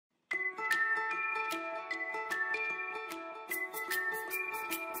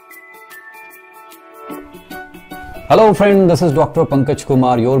Hello friend, this is Dr. Pankaj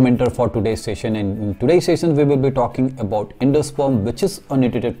Kumar, your mentor for today's session, and in today's session we will be talking about endosperm, which is a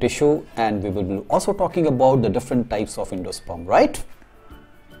nutritive tissue, and we will be also talking about the different types of endosperm, right?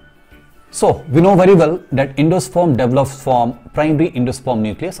 So we know very well that endosperm develops from primary endosperm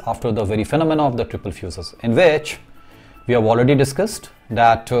nucleus after the very phenomena of the triple fuses, in which we have already discussed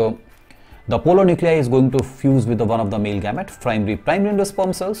that the polar nuclei is going to fuse with the one of the male gamete, primary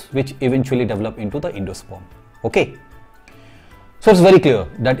endosperm cells, which eventually develop into the endosperm. Okay, so it's very clear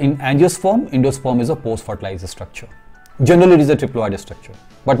that in angiosperm, endosperm is a post-fertilized structure. Generally, it is a triploid structure,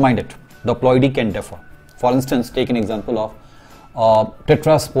 but mind it, the ploidy can differ. For instance, take an example of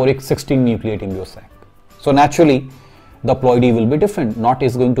tetrasporic 16 nucleate embryo sac. So naturally, the ploidy will be different, not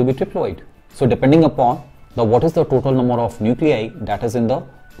is going to be triploid. So depending upon what is the total number of nuclei that is in the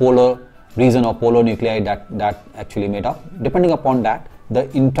polar region or polar nuclei that actually made up, depending upon that, the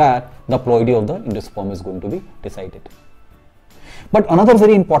ploidy of the endosperm is going to be decided. But another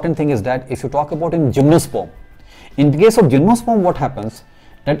very important thing is that if you talk about in gymnosperm, in the case of gymnosperm, what happens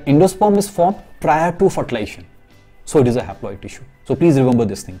that endosperm is formed prior to fertilization. So it is a haploid tissue. So please remember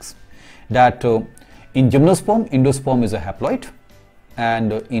these things, that in gymnosperm, endosperm is a haploid,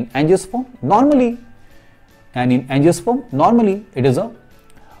 and in angiosperm normally it is a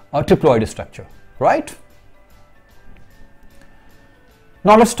triploid structure, right?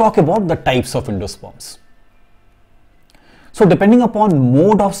 Now let's talk about the types of endosperms. So depending upon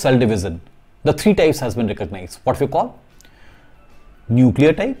mode of cell division, the three types has been recognized, what we call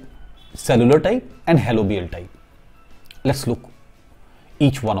nuclear type, cellular type, and halobial type. Let's look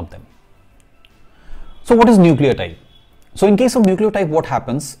each one of them. So what is nuclear type? So in case of nuclear type, what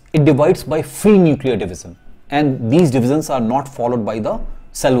happens? It divides by free nuclear division, and these divisions are not followed by the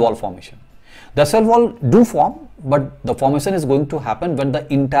cell wall formation. The cell wall do form, but the formation is going to happen when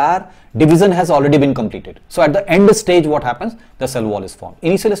the entire division has already been completed. So at the end stage, what happens? The cell wall is formed.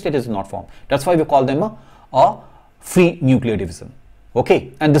 Initial stage is not formed. That's why we call them a free nuclear division.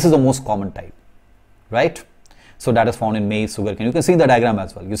 Okay, and this is the most common type, right? So that is found in maize, sugarcane. You can see the diagram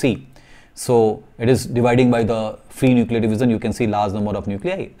as well. You see, so it is dividing by the free nuclear division. You can see large number of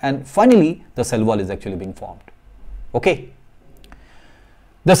nuclei, and finally the cell wall is actually being formed. Okay.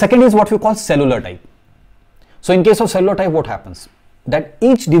 The second is what we call cellular type. So in case of cellular type, what happens? That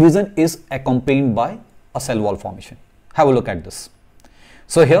each division is accompanied by a cell wall formation. Have a look at this.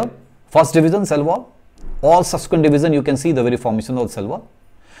 So here, first division, cell wall. All subsequent division, you can see the very formation of the cell wall.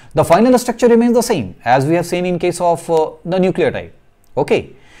 The final structure remains the same as we have seen in case of the nuclear type.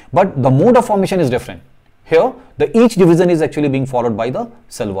 Okay, but the mode of formation is different. Here, each division is actually being followed by the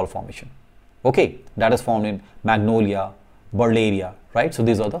cell wall formation. Okay, that is found in magnolia, burlaria, right? So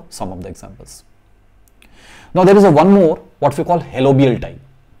these are some of the examples. Now there is one more, what we call halobial type.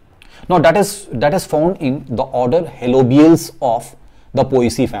 Now that is found in the order halobials of the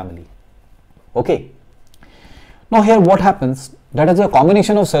Poaceae family. Okay. Now here what happens? That is a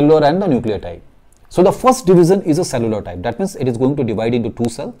combination of cellular and the nuclear type. So the first division is a cellular type. That means it is going to divide into two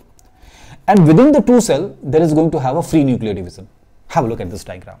cells, and within the two cells there is going to have a free nuclear division. Have a look at this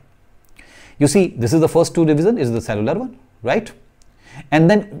diagram. You see, this is the first two division, is the cellular one, right? And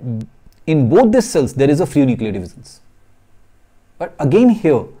then in both these cells there is a free nuclear divisions. But again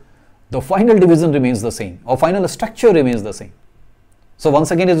here the final division remains the same, or final structure remains the same. So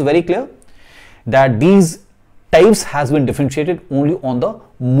once again it is very clear that these types has been differentiated only on the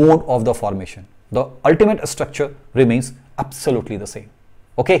mode of the formation. The ultimate structure remains absolutely the same.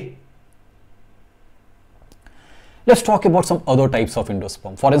 Okay. Let's talk about some other types of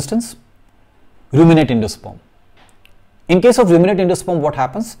endosperm. For instance, ruminant endosperm. In case of ruminant endosperm, what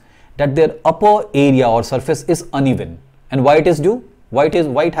happens? That their upper area or surface is uneven. And why it is due? Why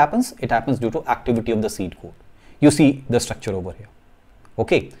it happens? It happens due to activity of the seed coat. You see the structure over here.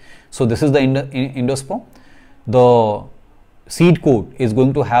 Okay. So this is the endosperm. The seed coat is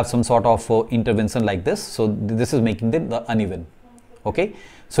going to have some sort of intervention like this. So this is making them the uneven. Okay.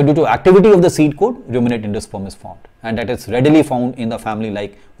 So due to activity of the seed coat, ruminant endosperm is formed, and that is readily found in the family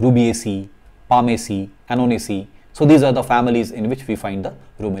like Rubiaceae, Palmaceae, Annonaceae. So these are the families in which we find the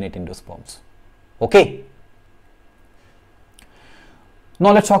ruminant endosperms. Okay.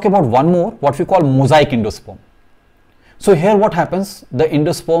 Now let's talk about one more, what we call mosaic endosperm. So here what happens? The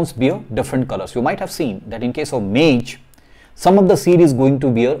endosperms bear different colors. You might have seen that in case of maize, some of the seed is going to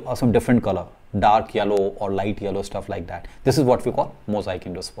bear some different color, dark yellow or light yellow, stuff like that. This is what we call mosaic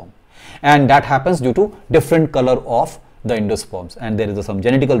endosperm, and that happens due to different color of the endosperms, and there is some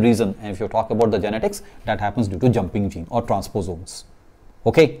genetical reason. And if you talk about the genetics, that happens due to jumping gene or transposomes.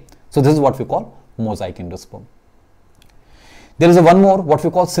 Okay, so this is what we call mosaic endosperm. There is one more, what we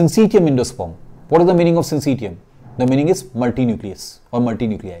call syncytium endosperm. What is the meaning of syncytium? The meaning is multinucleus or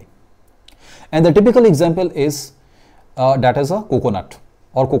multinuclei. And the typical example is that is a coconut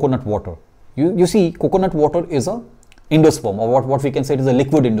or coconut water. You see, coconut water is a endosperm, or what we can say it is a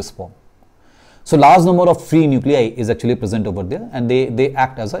liquid endosperm. So large number of free nuclei is actually present over there, and they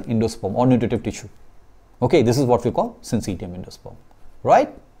act as an endosperm or nutritive tissue. Okay, this is what we call syncytium endosperm, right?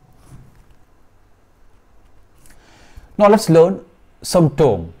 Now let's learn some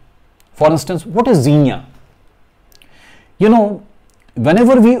term. For instance, what is xenia? You know,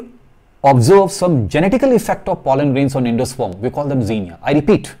 whenever we observe some genetical effect of pollen grains on endosperm, we call them xenia. I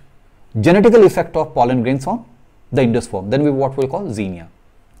repeat, genetical effect of pollen grains on the endosperm, then what we call xenia.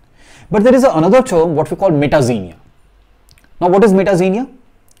 But there is another term, what we call metaxenia. Now what is metaxenia?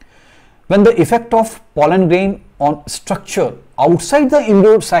 When the effect of pollen grain on structure outside the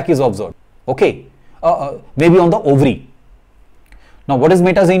embryo sac is observed, okay, maybe on the ovary. Now what is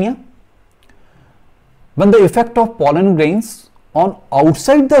metaxenia? When the effect of pollen grains on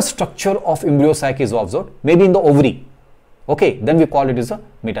outside the structure of embryo sac is observed, maybe in the ovary, okay, then we call it as a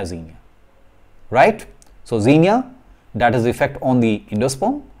metaxenia, right? So xenia, that is effect on the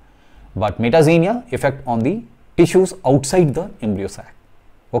endosperm, but metaxenia, effect on the tissues outside the embryo sac,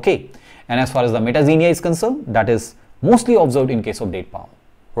 okay. And as far as the metaxenia is concerned, that is mostly observed in case of date palm,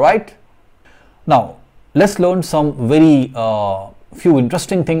 right? Now let's learn some very few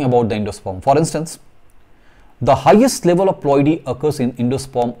interesting thing about the endosperm. For instance, the highest level of ploidy occurs in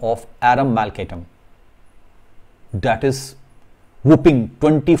endosperm of Arum malcatum, that is whooping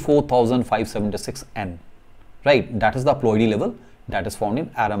 24,576 N, right? That is the ploidy level that is found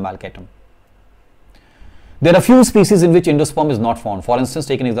in Arum malcatum. There are few species in which endosperm is not found. For instance,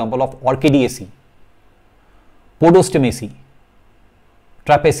 take an example of Orchidaceae, Podostemaceae,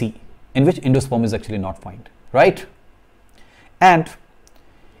 Trapezae, in which endosperm is actually not found, right? And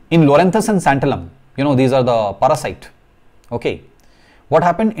in Loranthus and Santalum, you know, these are the parasite, okay. What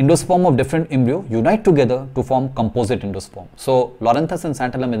happened? Endosperm of different embryo unite together to form composite endosperm. So Loranthus and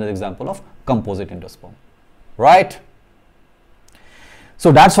Santalum is an example of composite endosperm, right?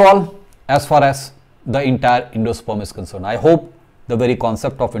 So that's all as far as the entire endosperm is concerned. I hope the very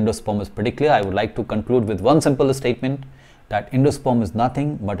concept of endosperm is pretty clear. I would like to conclude with one simple statement, that endosperm is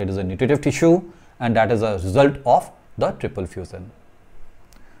nothing but it is a nutritive tissue, and that is a result of the triple fusion.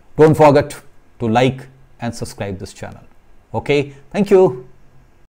 Don't forget to like and subscribe this channel. Okay, thank you.